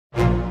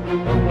Hello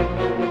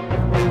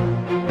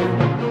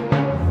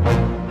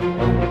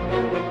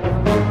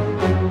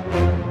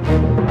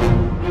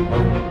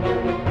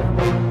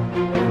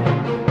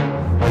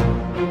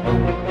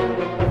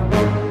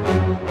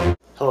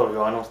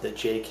everyone, welcome to the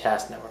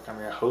JCast Network. I'm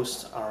your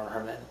host, Aaron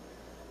Herman.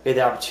 We had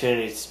the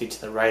opportunity to speak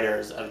to the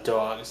writers of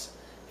Dogs,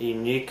 a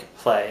unique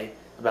play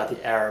about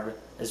the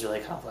Arab-Israeli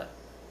conflict.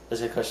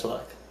 Let's take a closer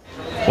look.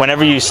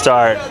 Whenever you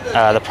start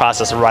the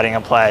process of writing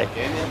a play,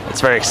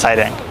 it's very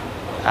exciting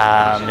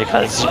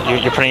because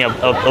you're putting a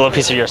little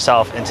piece of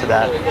yourself into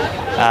that.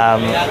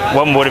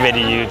 What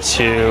motivated you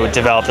to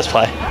develop this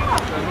play?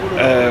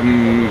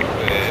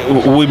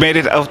 We made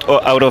it out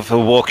of a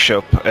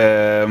workshop.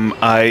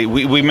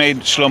 We made,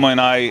 Shlomo and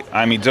I,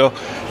 Amido,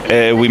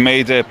 we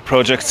made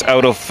projects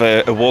out of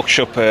a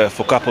workshop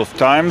for a couple of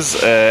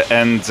times,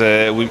 and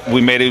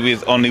we made it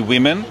with only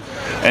women.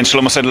 And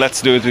Shlomo said,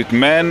 let's do it with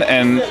men,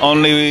 and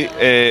only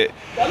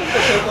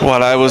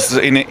while I was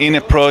in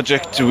a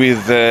project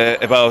with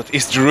about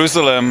East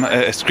Jerusalem,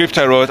 a script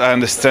I wrote, I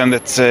understand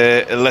that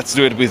let's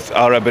do it with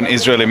Arab and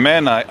Israeli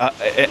men.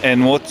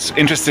 And what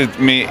interested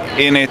me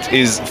in it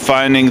is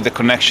finding the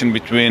connection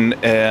between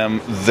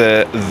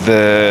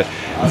the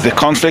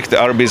conflict, the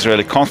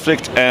Arab-Israeli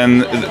conflict,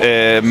 and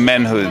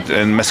manhood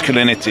and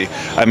masculinity.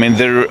 I mean,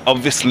 there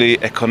obviously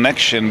a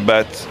connection,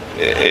 but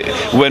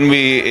when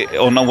we,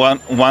 on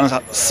one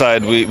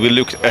side, we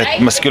look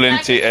at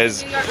masculinity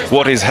as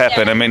what is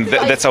happened. I mean,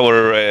 that's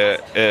our,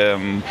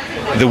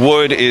 the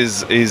word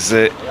is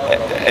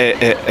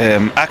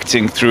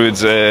acting through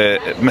the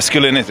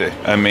masculinity.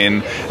 I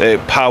mean,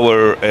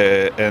 power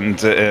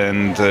and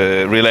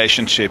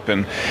relationship,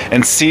 and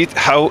see it,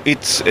 how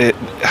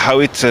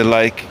it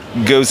like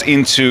goes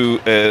into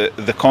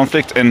the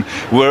conflict, and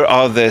where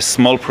are the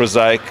small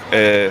prosaic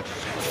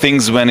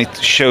things when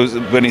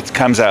it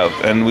comes out.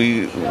 And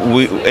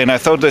I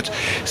thought that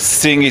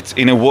seeing it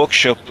in a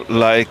workshop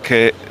like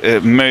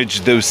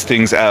merge those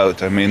things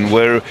out. I mean,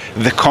 where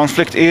the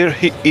conflict here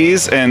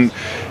is, and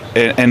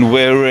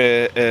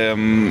where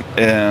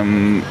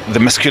the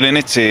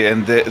masculinity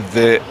and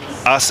the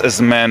us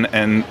as men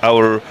and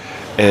our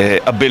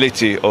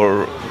ability,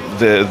 or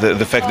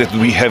the fact that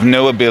we have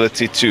no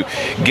ability to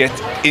get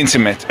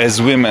intimate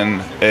as women,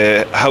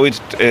 how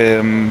it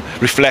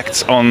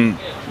reflects on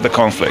the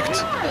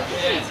conflict.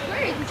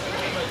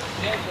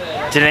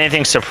 Did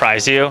anything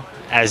surprise you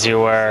as you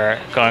were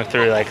going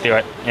through like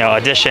the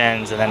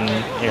auditions and then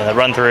the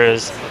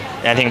run-throughs?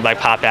 Anything like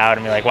pop out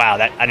and be like, wow,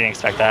 that I didn't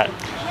expect that?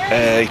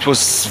 It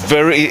was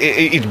very.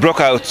 It broke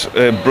up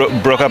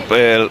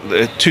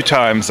two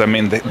times. I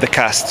mean, the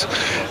cast.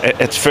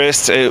 At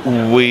first,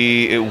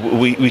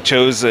 we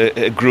chose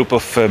a group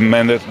of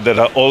men that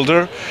are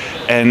older,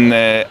 and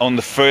on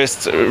the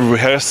first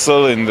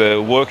rehearsal in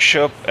the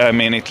workshop, I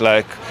mean,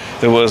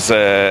 there was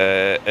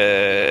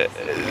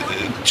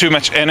too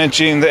much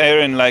energy in the air,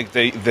 and like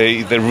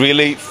they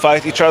really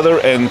fight each other,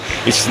 and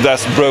it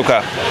just broke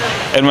up.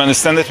 And we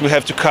understand that we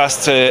have to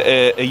cast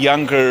a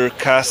younger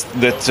cast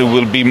that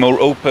will be more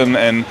open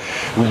and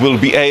will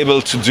be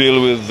able to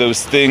deal with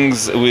those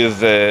things,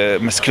 with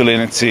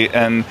masculinity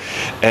and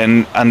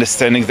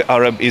understanding the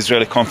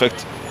Arab-Israeli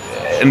conflict,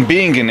 and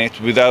being in it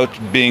without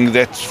being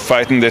that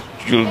fighting that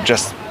you'll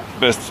just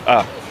burst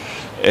up.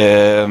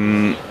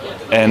 And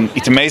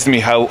it amazed me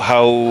how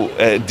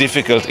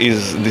difficult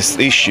is this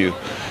issue,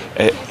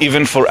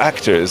 even for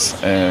actors,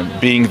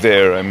 being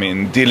there. I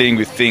mean, dealing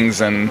with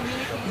things and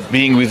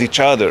being with each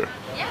other.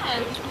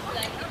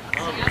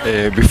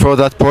 Before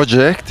that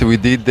project, we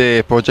did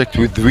a project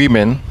with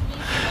women,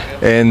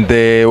 and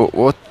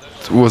what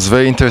was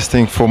very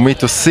interesting for me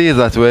to see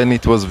that when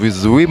it was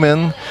with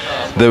women,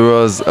 there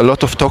was a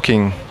lot of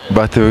talking,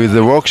 but with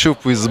the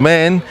workshop with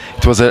men,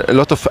 it was a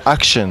lot of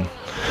action,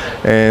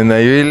 and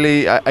I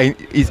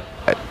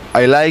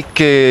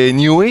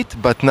knew it,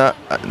 but now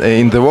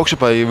in the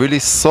workshop I really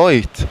saw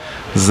it,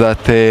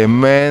 that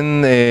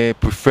men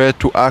prefer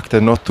to act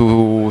and not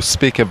to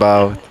speak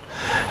about,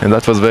 and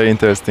that was very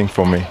interesting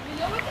for me.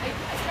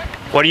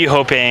 What are you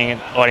hoping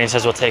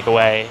audiences will take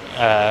away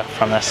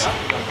from this?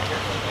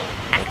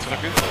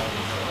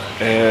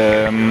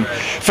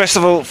 First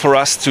of all, for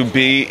us to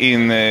be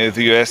in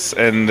the US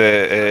and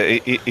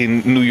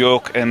in New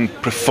York and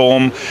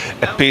perform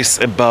a piece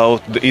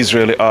about the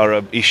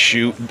Israeli-Arab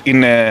issue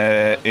in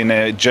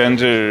a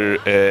gender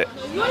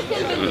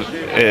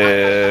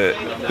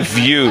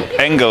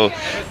angle,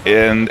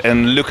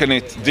 and look at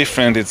it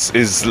different.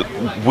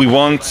 We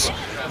want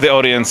the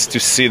audience to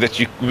see that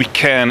we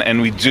can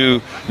and we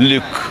do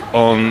look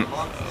on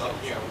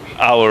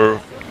our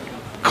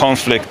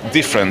conflict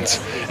different,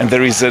 and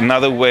there is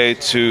another way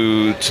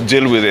to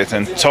deal with it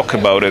and talk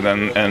about it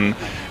and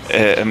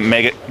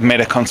make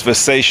a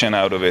conversation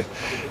out of it.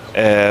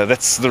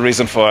 That's the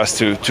reason for us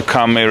to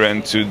come here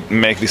and to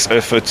make this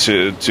effort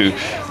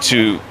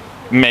to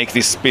make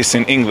this piece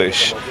in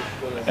English.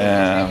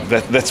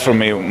 That's for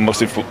me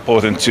most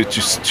important,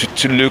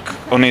 to look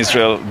on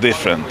Israel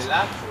different.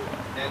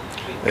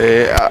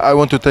 I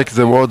want to take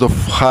the word of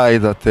Chai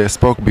that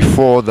spoke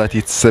before, that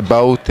it's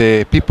about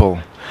people.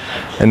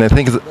 And I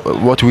think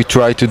what we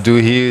try to do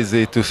here is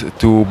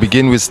to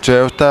begin with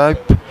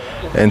stereotype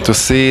and to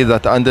see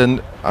that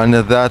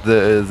under that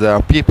there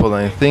are people.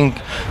 And I think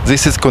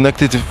this is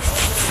connected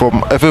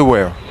from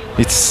everywhere.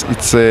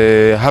 It's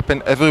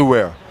happen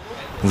everywhere,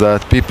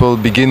 that people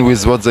begin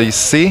with what they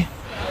see,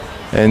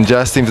 and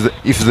just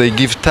if they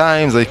give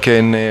time, they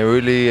can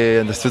really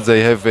understand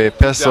they have a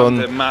person.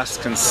 The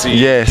mask and see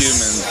yes,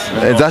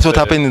 humans. and that's what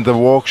happened in the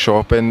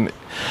workshop. And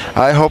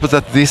I hope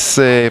that this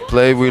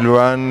play will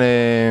run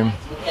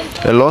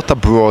a lot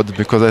abroad,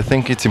 because I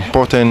think it's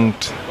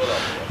important.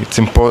 It's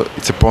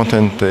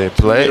important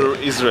play.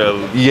 Israel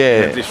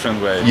yeah, in a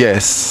different way.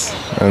 Yes,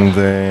 and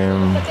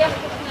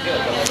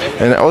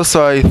also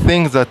I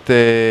think that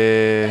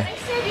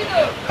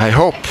I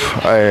hope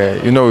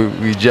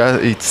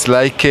it's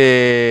like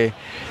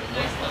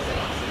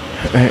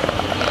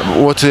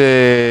what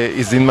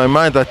is in my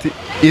mind, that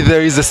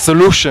there is a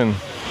solution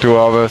to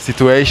our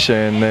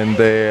situation, and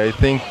I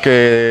think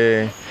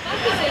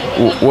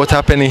what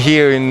happened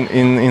here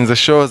in the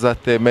show is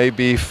that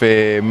maybe if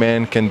a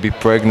man can be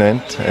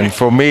pregnant, and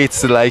for me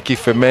it's like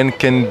if a man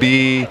can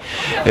be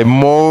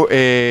more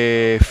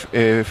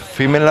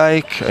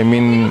female-like, I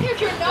mean,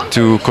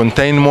 to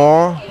contain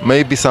more,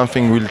 maybe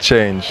something will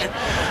change.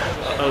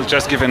 I'll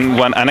just give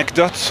one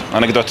anecdote.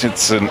 Anecdote,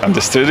 it's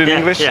understood in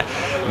English. Yeah.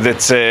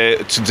 That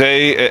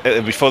today,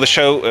 before the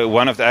show,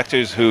 one of the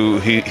actors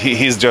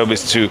his job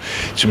is to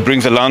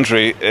bring the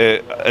laundry,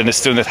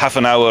 understood that half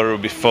an hour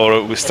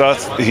before we start,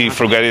 he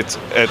forgot it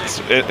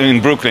in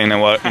Brooklyn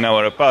in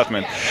our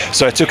apartment.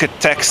 So I took a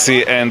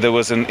taxi, and there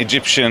was an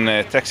Egyptian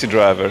taxi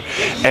driver,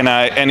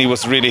 and he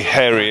was really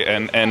hairy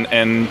and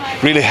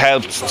really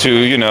helped to,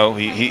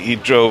 he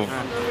drove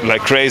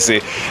like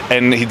crazy,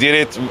 and he did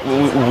it.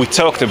 We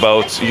talked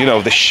about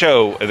the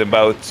show and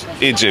about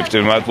Egypt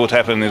and about what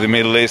happened in the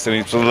Middle East, and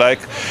it was like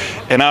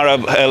an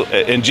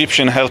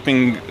Egyptian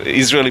helping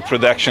Israeli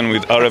production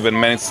with Arab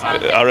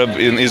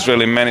and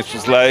Israeli men. It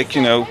was like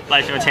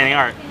life imitating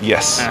art.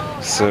 Yes.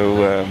 Yeah.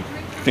 So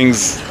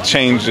things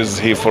changes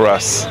here for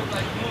us.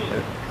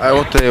 I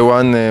want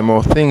one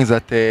more thing,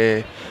 that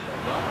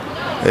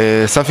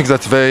something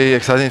that's very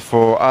exciting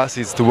for us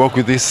is to work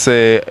with these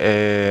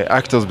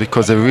actors,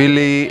 because they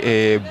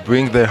really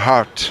bring their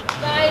heart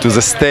to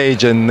the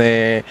stage. And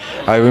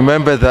I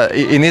remember that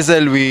in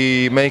Israel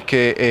we make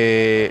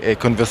a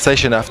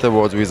conversation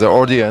afterwards with the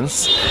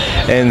audience,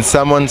 and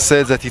someone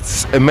said that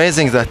it's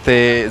amazing that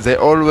they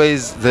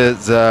always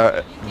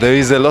there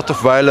is a lot of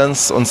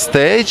violence on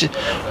stage,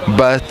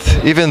 but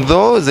even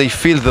though they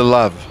feel the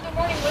love.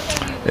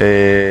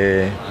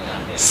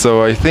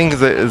 So I think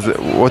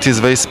what is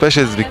very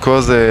special is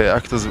because the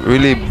actors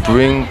really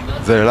bring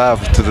their love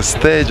to the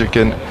stage. You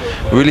can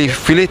really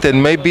feel it,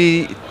 and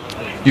maybe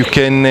you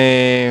can,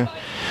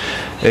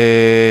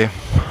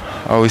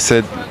 how we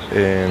said,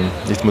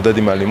 להתמודד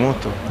עם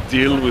האלימות.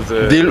 Deal with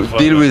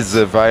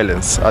the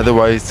violence.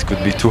 Otherwise, it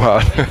could be too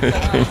hard.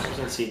 You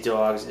Can See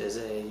Dogs is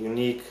a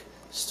unique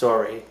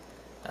story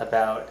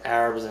about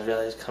Arabs and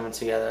Israelis coming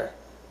together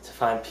to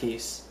find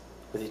peace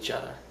with each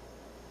other.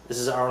 This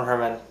is Aaron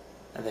Herman,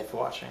 and thanks for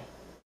watching.